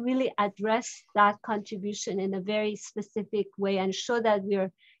have to really address that contribution in a very specific way and show that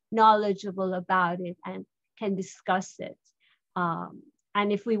we're knowledgeable about it and can discuss it.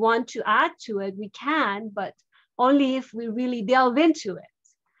 And if we want to add to it, we can, but only if we really delve into it,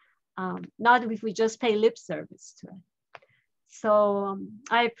 not if we just pay lip service to it. So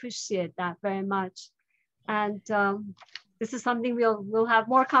I appreciate that very much. And this is something we'll have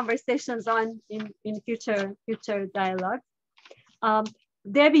more conversations on in future dialogue.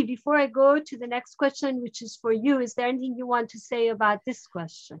 Debbie, before I go to the next question, which is for you, is there anything you want to say about this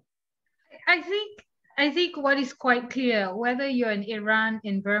question? I think what is quite clear, whether you're in Iran,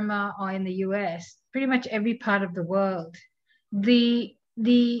 in Burma, or in the US, pretty much every part of the world, the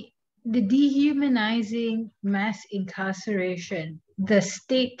dehumanizing mass incarceration, the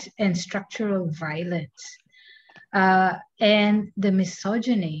state and structural violence, and the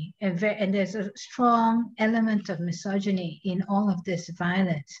misogyny, and there's a strong element of misogyny in all of this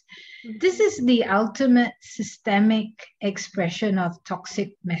violence. This is the ultimate systemic expression of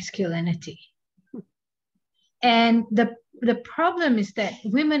toxic masculinity. And the problem is that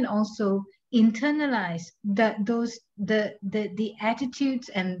women also internalize the attitudes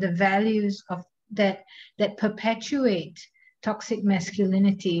and the values of that perpetuate toxic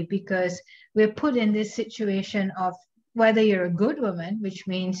masculinity, because we're put in this situation of whether you're a good woman, which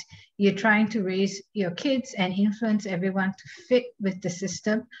means you're trying to raise your kids and influence everyone to fit with the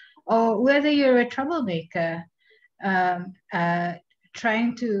system, or whether you're a troublemaker,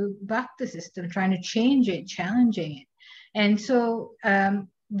 trying to buck the system, trying to change it, challenging it. And so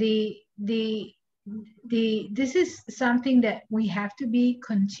this is something that we have to be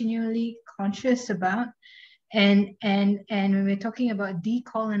continually conscious about. And when we're talking about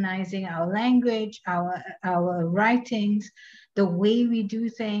decolonizing our language, our writings, the way we do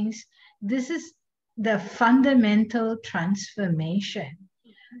things, this is the fundamental transformation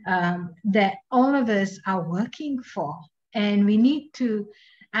that all of us are working for. And we need to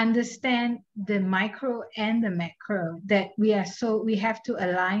understand the micro and the macro, that we have to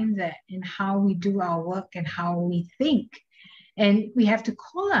align that in how we do our work and how we think. And we have to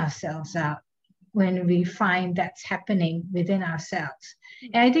call ourselves out when we find that's happening within ourselves.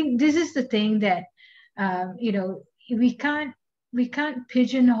 And I think this is the thing that, you know, we can't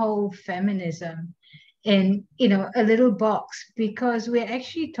pigeonhole feminism in, you know, a little box, because we're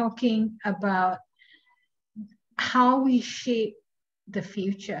actually talking about how we shape the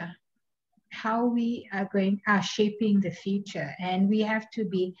future, how we are shaping the future, and we have to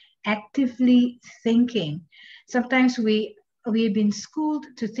be actively thinking. Sometimes we've been schooled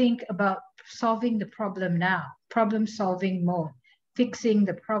to think about solving the problem now, problem solving mode, fixing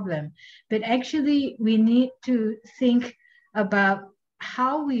the problem. But actually, we need to think about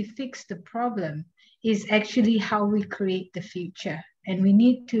how we fix the problem is actually how we create the future. And we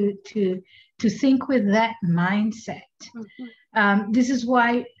need to think with that mindset. Mm-hmm. This is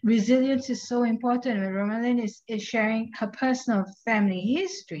why resilience is so important. When Romalyn is sharing her personal family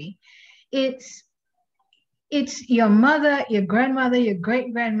history, it's your mother, your grandmother, your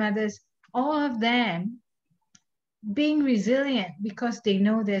great-grandmothers, all of them being resilient because they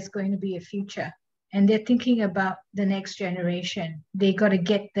know there's going to be a future. And they're thinking about the next generation. They got to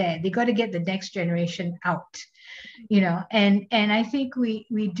get there. They got to get the next generation out, you know. And I think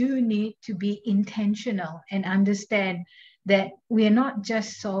we do need to be intentional and understand that we are not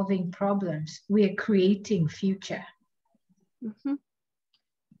just solving problems. We are creating future. Mm-hmm.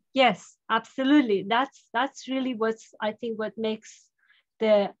 Yes, absolutely. That's really I think what makes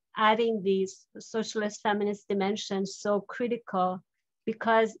adding these socialist feminist dimensions so critical,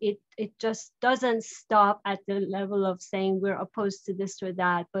 because it just doesn't stop at the level of saying we're opposed to this or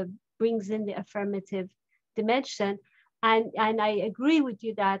that, but brings in the affirmative dimension. And I agree with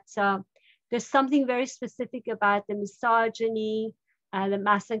you that there's something very specific about the misogyny, the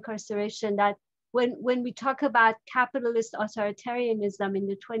mass incarceration, that when we talk about capitalist authoritarianism in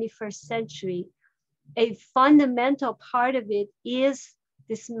the 21st century, a fundamental part of it is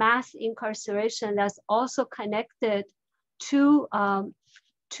this mass incarceration that's also connected to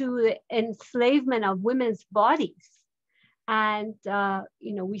the enslavement of women's bodies. And,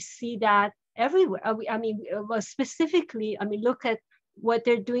 you know, we see that everywhere. Specifically, look at what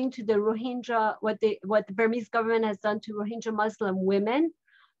they're doing to the Rohingya, what the Burmese government has done to Rohingya Muslim women,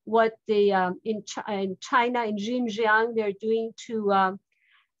 what in China, in Xinjiang, they're doing to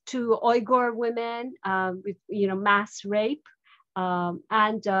Uyghur women with, you know, mass rape,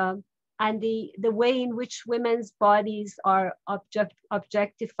 and the way in which women's bodies are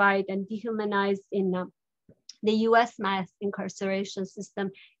objectified and dehumanized in the US mass incarceration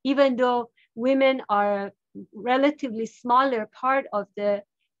system, even though women are a relatively smaller part of the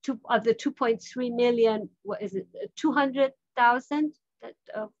 2.3 million, what is it, 200,000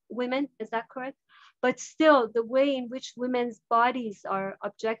 women, is that correct? But still, the way in which women's bodies are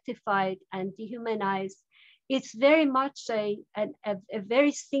objectified and dehumanized, it's very much a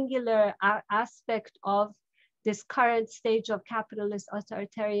very singular aspect of this current stage of capitalist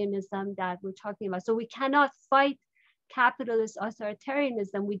authoritarianism that we're talking about. So we cannot fight capitalist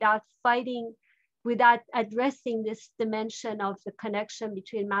authoritarianism without addressing this dimension of the connection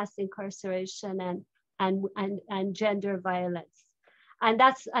between mass incarceration and gender violence. And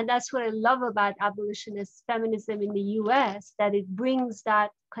that's what I love about abolitionist feminism in the US, that it brings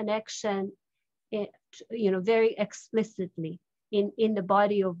that connection, you know, very explicitly in the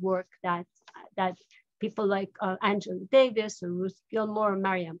body of work that people like Angela Davis or Ruth Gilmore,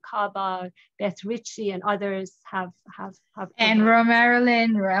 Mariam Kaba, Beth Ritchie, and others have. And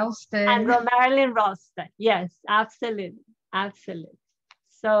Romarilyn Ralston. And Romarilyn Ralston, yes, absolutely.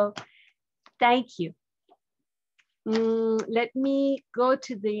 So, thank you. Let me go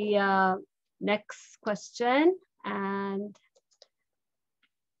to the next question, and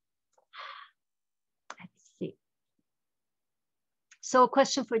let's see. So a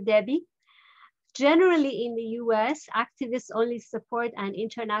question for Debbie. Generally in the US, activists only support an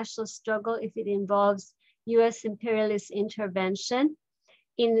international struggle if it involves US imperialist intervention.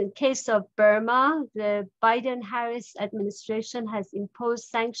 In the case of Burma, the Biden-Harris administration has imposed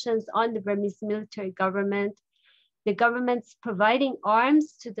sanctions on the Burmese military government. The governments providing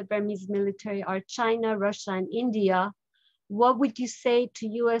arms to the Burmese military are China, Russia, and India. What would you say to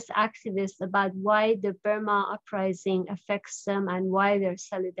US activists about why the Burma uprising affects them and why their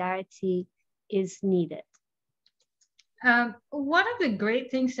solidarity is needed? One of the great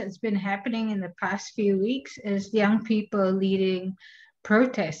things that's been happening in the past few weeks is young people leading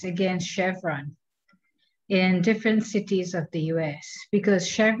protests against Chevron in different cities of the US, because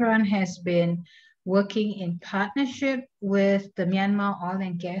Chevron has been working in partnership with the Myanmar oil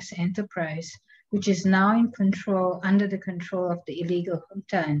and gas enterprise, which is now under the control of the illegal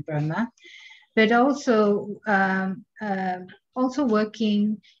junta in Burma, but also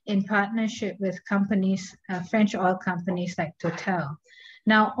working in partnership with companies, French oil companies like Total.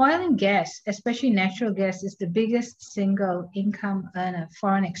 Now, oil and gas, especially natural gas, is the biggest single income earner,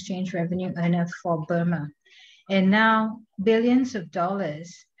 foreign exchange revenue earner for Burma. And now billions of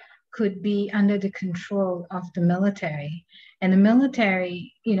dollars could be under the control of the military. And the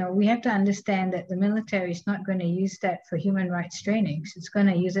military, you know, we have to understand that the military is not going to use that for human rights trainings. It's going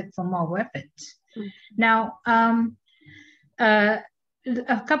to use it for more weapons. Now,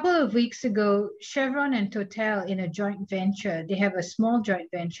 a couple of weeks ago, Chevron and Total, in a joint venture, they have a small joint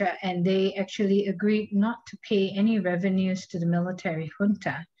venture, and they actually agreed not to pay any revenues to the military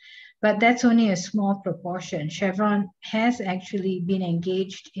junta. But that's only a small proportion. Chevron has actually been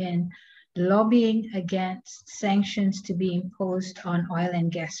engaged in lobbying against sanctions to be imposed on oil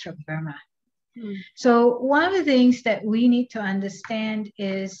and gas from Burma. So one of the things that we need to understand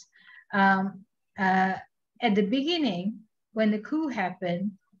is at the beginning, when the coup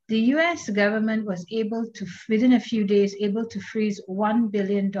happened, the US government was able to, within a few days, able to freeze $1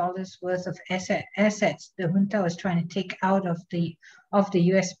 billion worth of assets the junta was trying to take out of the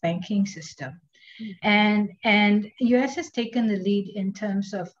US banking system. And US has taken the lead in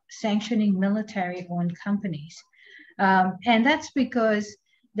terms of sanctioning military-owned companies. And that's because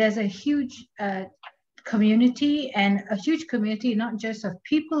there's a huge community, and a huge community not just of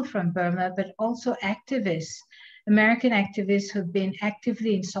people from Burma, but also activists, American activists who've been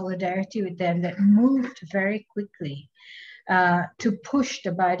actively in solidarity with them, that moved very quickly to push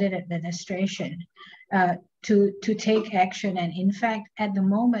the Biden administration to take action. And in fact, at the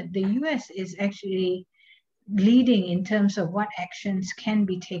moment, the US is actually leading in terms of what actions can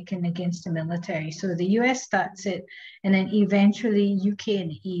be taken against the military. So the US starts it, and then eventually UK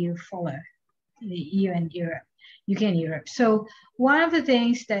and EU follow, the EU and Europe, UK and Europe. So one of the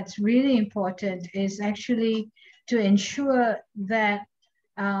things that's really important is actually to ensure that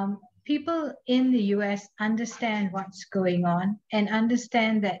people in the US understand what's going on and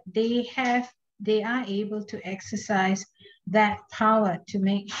understand that they are able to exercise that power to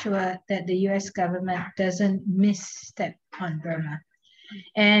make sure that the US government doesn't misstep on Burma.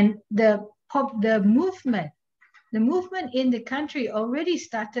 And the movement in the country already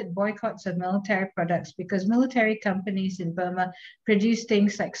started boycotts of military products, because military companies in Burma produce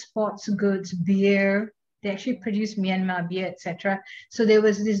things like sports goods, beer. They actually produce Myanmar beer, etc. So there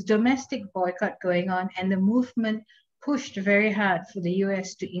was this domestic boycott going on, and the movement pushed very hard for the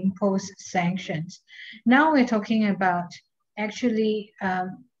US to impose sanctions. Now we're talking about actually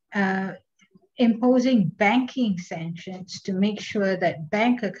imposing banking sanctions to make sure that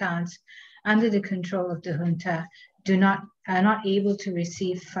bank accounts under the control of the junta are not able to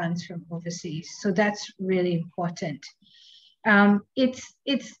receive funds from overseas. So that's really important.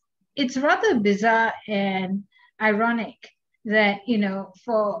 It's rather bizarre and ironic that, you know,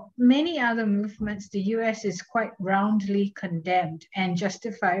 for many other movements, the US is quite roundly condemned, and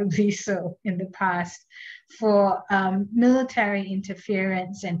justifiably so, in the past for military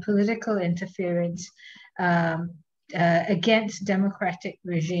interference and political interference against democratic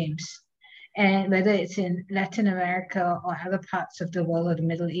regimes, and whether it's in Latin America or other parts of the world or the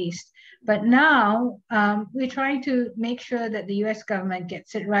Middle East. But now we're trying to make sure that the US government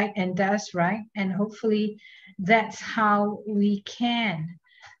gets it right and does right. And hopefully that's how we can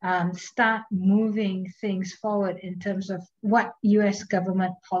start moving things forward in terms of what US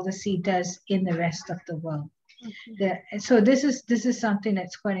government policy does in the rest of the world. So this is something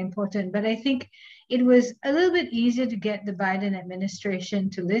that's quite important. But I think it was a little bit easier to get the Biden administration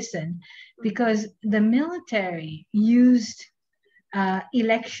to listen, because the military used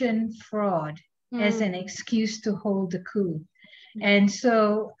election fraud as an excuse to hold the coup. And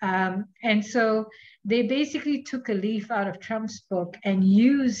so they basically took a leaf out of Trump's book and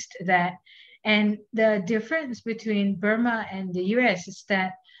used that. And the difference between Burma and the US is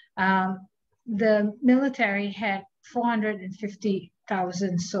that the military had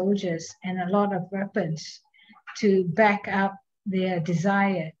 450,000 soldiers and a lot of weapons to back up their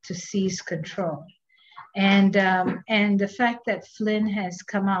desire to seize control. And the fact that Flynn has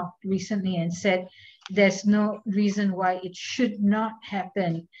come out recently and said there's no reason why it should not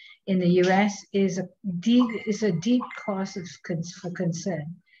happen in the US is a deep cause for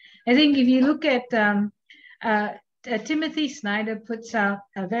concern. I think if you look at Timothy Snyder puts out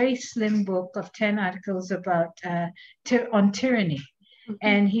a very slim book of 10 articles about on tyranny.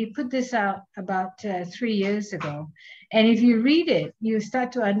 And he put this out about 3 years ago. And if you read it, you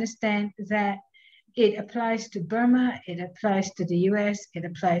start to understand that it applies to Burma, it applies to the US, it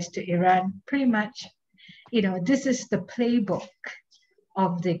applies to Iran. Pretty much, you know, this is the playbook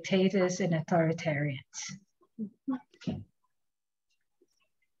of dictators and authoritarians.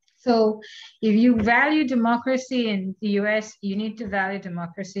 So if you value democracy in the US, you need to value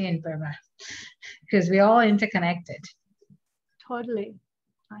democracy in Burma, because we're all interconnected. Totally.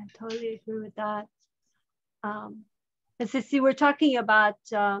 I totally agree with that. As you see, we're talking about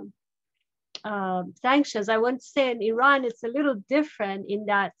sanctions. I want to say in Iran, it's a little different in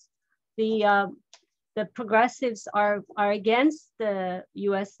that the progressives are against the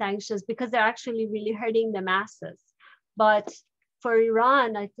US sanctions because they're actually really hurting the masses. But for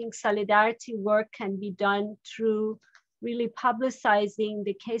Iran, I think solidarity work can be done through really publicizing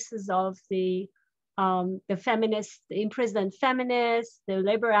the cases of the feminists, the imprisoned feminists, the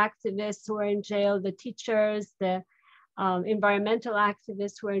labor activists who are in jail, the teachers, the environmental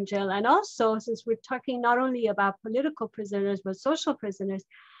activists who are in jail. And also, since we're talking not only about political prisoners, but social prisoners,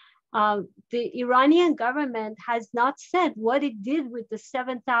 the Iranian government has not said what it did with the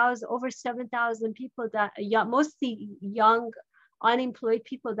over 7,000 people that, mostly young, unemployed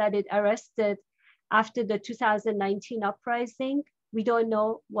people that it arrested after the 2019 uprising. We don't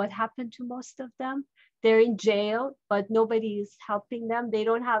know what happened to most of them. They're in jail, but nobody is helping them. They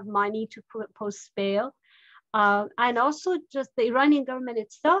don't have money to post bail. And also just the Iranian government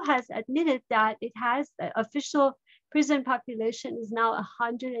itself has admitted that it has official prison population is now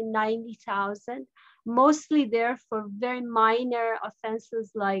 190,000, mostly there for very minor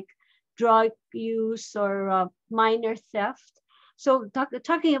offenses like drug use or minor theft. So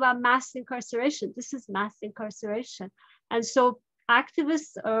talking about mass incarceration, this is mass incarceration. And so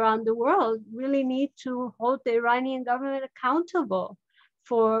activists around the world really need to hold the Iranian government accountable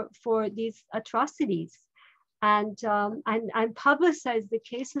for these atrocities. And publicize the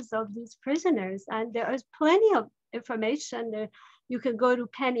cases of these prisoners. And there is plenty of information there. You can go to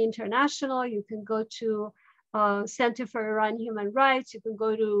PEN International, you can go to Center for Iran Human Rights, you can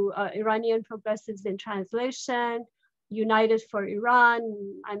go to Iranian Progressives in Translation, United for Iran.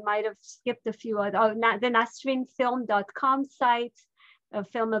 I might have skipped a few other, the nasrinfilm.com site, a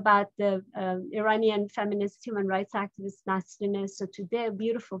film about the Iranian feminist human rights activist Nasrin Sotoudeh, a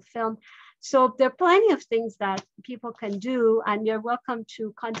beautiful film. So there are plenty of things that people can do, and you're welcome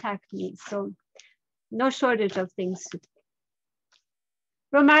to contact me. So no shortage of things to do.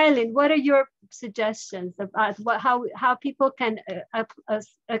 Romarilyn, what are your suggestions about how people can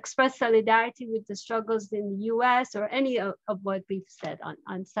express solidarity with the struggles in the US or any of what we've said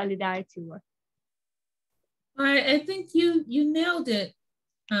on solidarity work? I think you nailed it,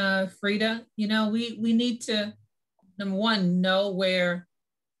 Frida. You know, we need to, number one, know where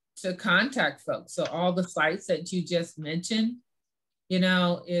to contact folks. So all the sites that you just mentioned, you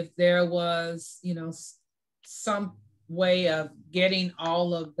know, if there was, you know, some way of getting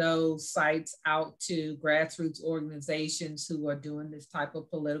all of those sites out to grassroots organizations who are doing this type of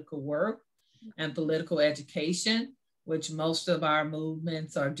political work and political education, which most of our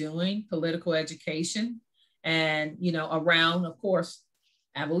movements are doing, political education, and, you know, around, of course,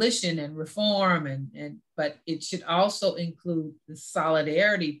 abolition and reform, but it should also include the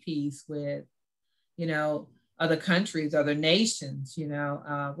solidarity piece with, you know, other countries, other nations, you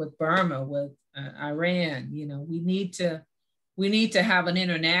know, with Burma, with Iran. You know, we need to have an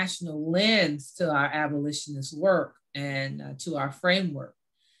international lens to our abolitionist work and to our framework.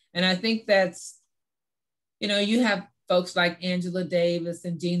 And I think that's, you know, you have folks like Angela Davis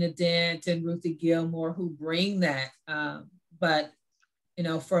and Gina Dent and Ruthie Gilmore who bring that, but you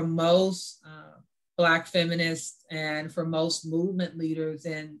know, for most Black feminists and for most movement leaders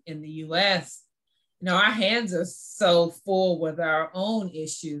in the US, you know, our hands are so full with our own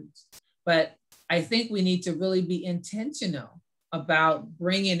issues. But I think we need to really be intentional about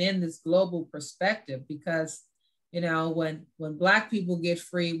bringing in this global perspective because, you know, when Black people get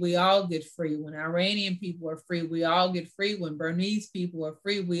free, we all get free. When Iranian people are free, we all get free. When Burmese people are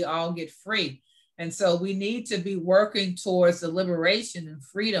free, we all get free. And so we need to be working towards the liberation and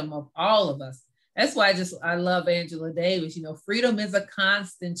freedom of all of us. That's why I love Angela Davis. You know, freedom is a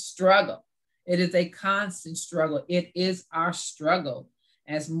constant struggle. It is a constant struggle. It is our struggle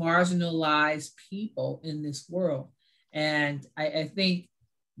as marginalized people in this world. And I think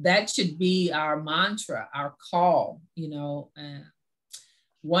that should be our mantra, our call. You know,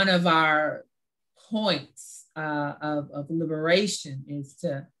 one of our points of liberation is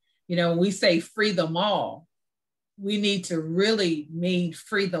to, you know, when we say free them all, we need to really mean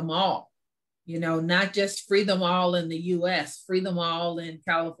free them all. You know, not just free them all in the US, free them all in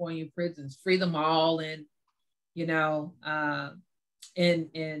California prisons, free them all in, you know,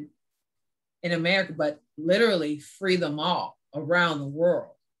 in America, but literally free them all around the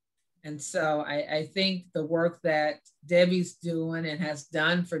world. And so I think the work that Debbie's doing and has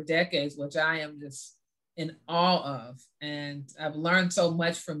done for decades, which I am just in awe of, and I've learned so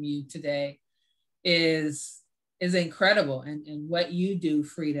much from you today, is incredible. And what you do,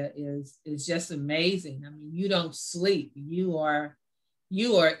 Frida, is just amazing. I mean, you don't sleep. You are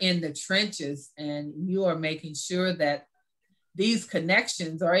in the trenches, and you are making sure that these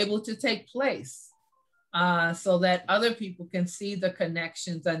connections are able to take place, so that other people can see the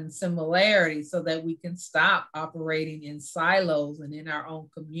connections and similarities, so that we can stop operating in silos and in our own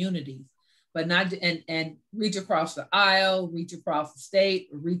communities, but not, and reach across the aisle, reach across the state,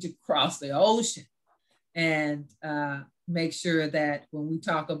 reach across the ocean, and make sure that when we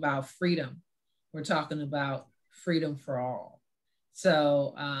talk about freedom, we're talking about freedom for all.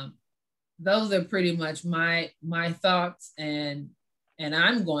 So those are pretty much my thoughts, and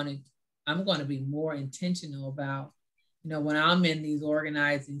I'm going to be more intentional about, you know, when I'm in these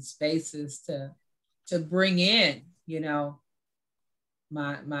organizing spaces, to bring in, you know,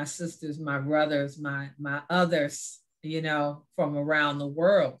 my sisters, my brothers, my others, you know, from around the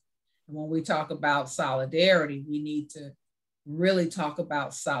world. And when we talk about solidarity, we need to really talk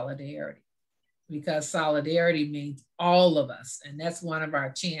about solidarity, because solidarity means all of us. And that's one of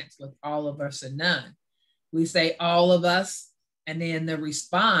our chants with All of Us or None. We say all of us, and then the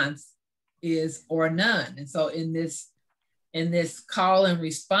response is or none. And so in this call and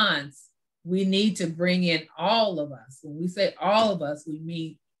response, we need to bring in all of us. When we say all of us, we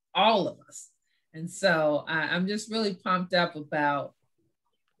mean all of us. And so I'm just really pumped up about,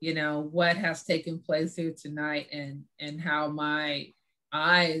 you know, what has taken place here tonight, and how my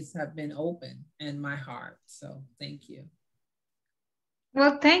eyes have been open and my heart. So thank you.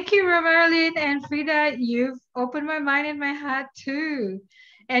 Well, thank you, Romarilyn and Frida. You've opened my mind and my heart too.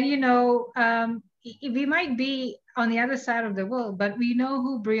 And you know, we might be on the other side of the world, but we know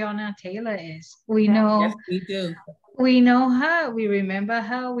who Breonna Taylor is. We know. Yes, we do. We know her. We remember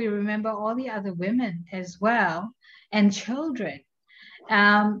her. We remember all the other women as well, and children.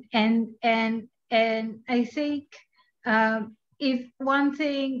 And I think if one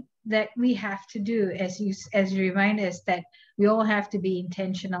thing that we have to do, as you remind us, that we all have to be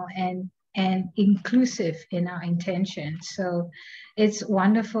intentional and inclusive in our intention. So it's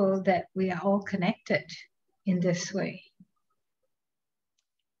wonderful that we are all connected in this way.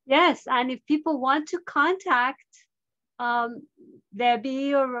 Yes, and if people want to contact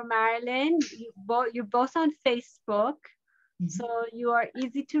Debbie or Romarilyn, you're both on Facebook. So you are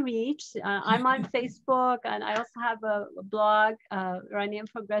easy to reach. I'm on Facebook, and I also have a blog, Iranian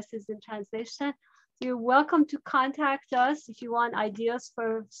Progressives in Translation. So you're welcome to contact us if you want ideas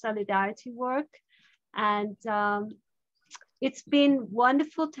for solidarity work. And it's been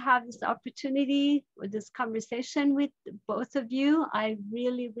wonderful to have this opportunity with this conversation with both of you. I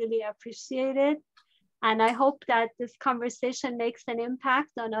really, really appreciate it. And I hope that this conversation makes an impact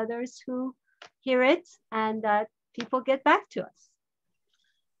on others who hear it, and that people get back to us.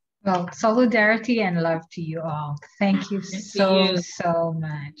 Well, solidarity and love to you all. Thank you so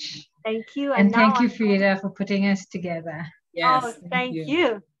much. Thank you. And thank you, Frida, for putting us together. Yes. Oh, thank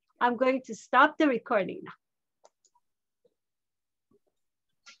you. I'm going to stop the recording now.